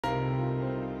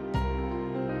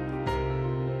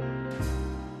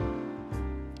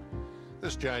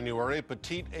This January,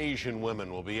 petite Asian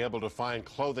women will be able to find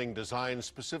clothing designed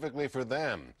specifically for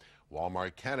them.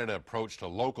 Walmart Canada approached a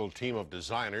local team of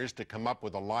designers to come up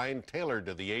with a line tailored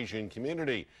to the Asian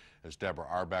community. As Deborah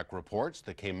Arbeck reports,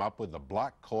 they came up with the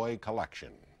Black Koi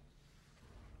collection.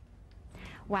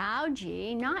 Wow,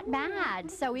 gee, not bad.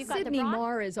 So we've got Cydney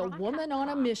Marr is a woman on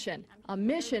a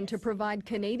mission to provide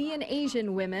Canadian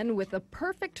Asian women with the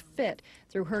perfect fit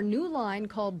through her new line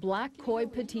called Black Koi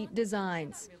Petite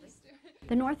Designs.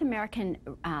 The North American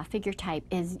figure type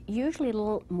is usually a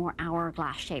little more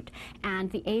hourglass shaped, and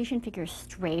the Asian figure is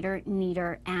straighter,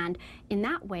 neater, and in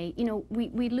that way, you know,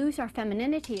 we lose our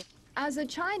femininity. As a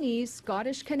Chinese,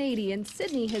 Scottish-Canadian,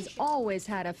 Cydney has always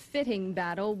had a fitting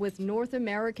battle with North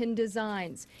American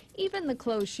designs. Even the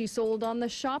clothes she sold on the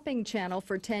shopping channel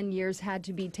for 10 years had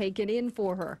to be taken in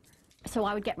for her. So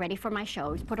I would get ready for my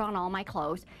shows, put on all my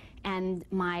clothes, and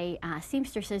my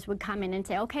seamstresses would come in and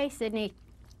say, okay, Cydney,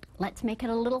 let's make it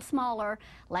a little smaller,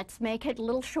 let's make it a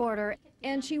little shorter.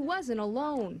 And she wasn't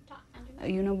alone.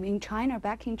 You know, in China,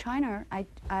 back in China,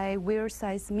 I wear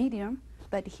size medium.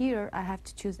 But here I have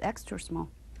to choose extra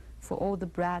small for all the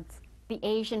breadth. The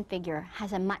Asian figure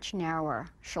has a much narrower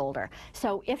shoulder.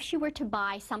 So if she were to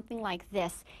buy something like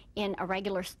this in a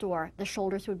regular store, the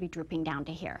shoulders would be drooping down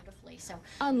to here.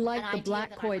 Unlike the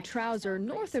Black Koi trouser,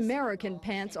 North American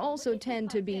pants also tend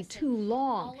to be too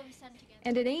long.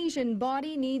 And an Asian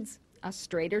body needs a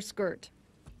straighter skirt.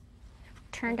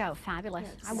 Turned out fabulous.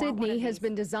 Cydney has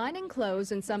been designing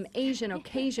clothes and some Asian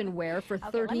occasion wear for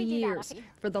 30 years.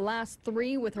 For the last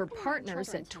 3 with her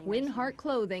partners at Twin Heart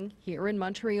Clothing here in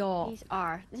Montreal.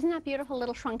 Isn't that beautiful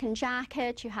little shrunken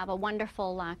jacket? You have a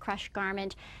wonderful crush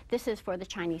garment. This is for the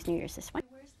Chinese New Year's, this one.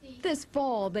 This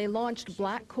fall, they launched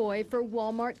Black Koi for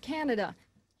Walmart Canada.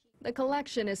 The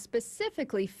collection is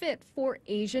specifically fit for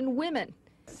Asian women.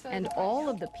 And all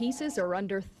of the pieces are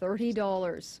under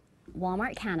 $30.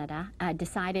 Walmart Canada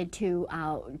decided to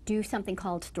do something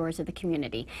called Stores of the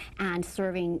Community and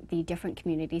serving the different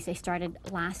communities. They started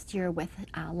last year with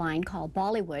a line called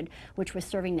Bollywood, which was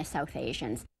serving the South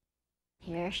Asians.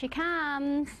 Here she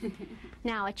comes.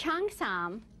 Now, a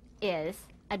cheongsam is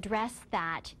a dress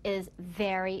that is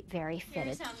very, very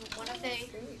fitted.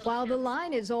 While the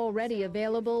line is already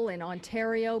available in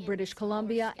Ontario, British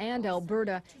Columbia, and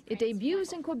Alberta, it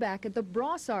debuts in Quebec at the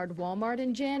Brossard Walmart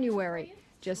in January,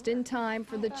 just in time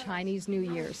for the Chinese New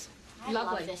Year's.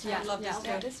 Lovely.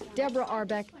 Deborah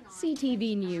Arbeck,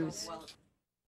 CTV News.